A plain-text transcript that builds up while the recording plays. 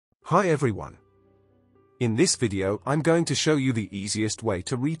Hi everyone. In this video I'm going to show you the easiest way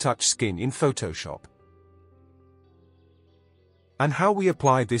to retouch skin in Photoshop, and how we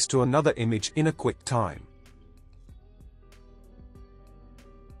apply this to another image in a quick time.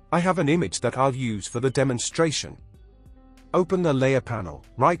 I have an image that I'll use for the demonstration. Open the layer panel,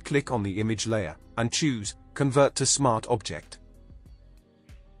 right-click on the image layer, and choose Convert to Smart Object.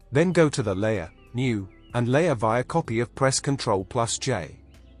 Then go to the Layer, New, and Layer via copy of press Ctrl+J.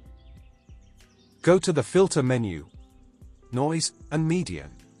 Go to the Filter menu, Noise, and Median.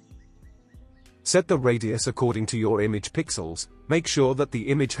 Set the radius according to your image pixels, make sure that the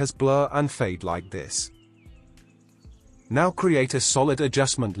image has blur and fade like this. Now create a solid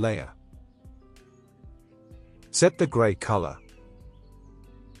adjustment layer. Set the gray color.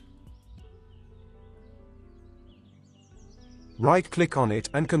 Right-click on it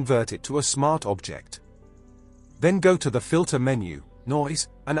and convert it to a smart object. Then go to the Filter menu, Noise,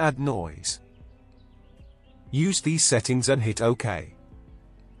 and add Noise. Use these settings and hit OK.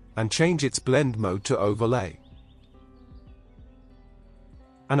 And change its blend mode to Overlay.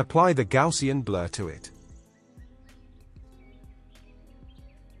 And apply the Gaussian blur to it.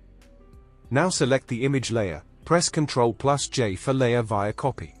 Now select the image layer, press Ctrl+J for layer via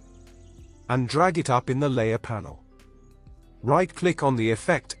copy. And drag it up in the layer panel. Right-click on the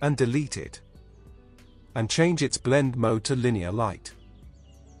effect and delete it. And change its blend mode to linear light.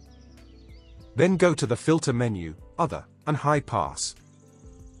 Then go to the Filter menu, Other, and High Pass.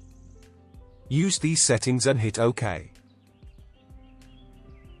 Use these settings and hit OK.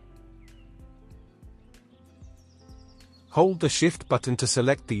 Hold the Shift button to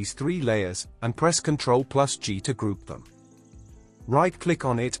select these three layers, and press Ctrl+G to group them. Right-click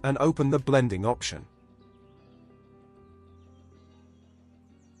on it and open the blending option.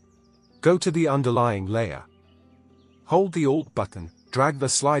 Go to the underlying layer. Hold the Alt button, drag the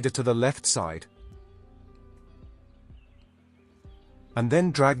slider to the left side, and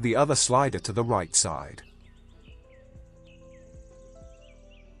then drag the other slider to the right side.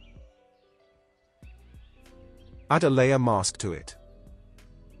 Add a layer mask to it.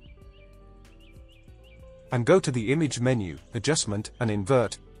 And go to the Image menu, Adjustment, and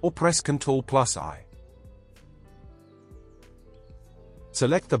Invert, or press Ctrl+I.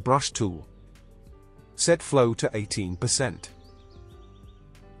 Select the Brush tool. Set Flow to 18%.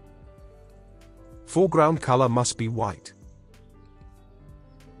 Foreground color must be white.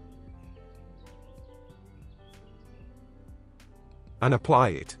 And apply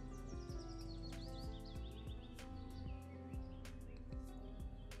it.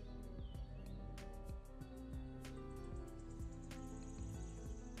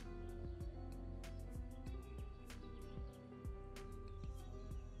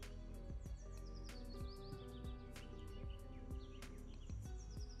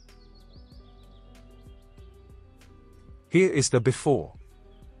 Here is the before.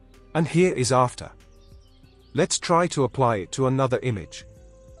 And here is after. Let's try to apply it to another image.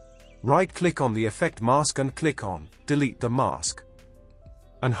 Right-click on the effect mask and click on Delete the mask.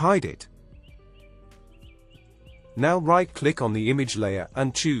 And hide it. Now right-click on the image layer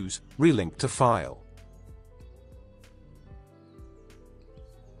and choose Relink to File.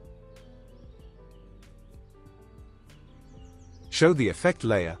 Show the effect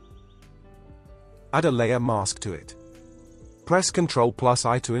layer. Add a layer mask to it. Press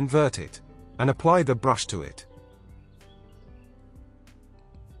Ctrl+I to invert it, and apply the brush to it.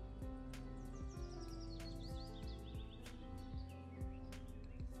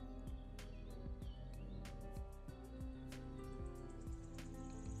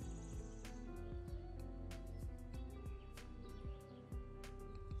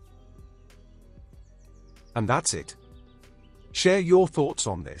 And that's it. Share your thoughts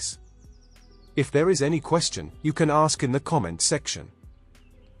on this. If there is any question, you can ask in the comment section.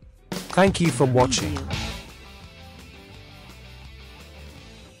 Thank you for watching.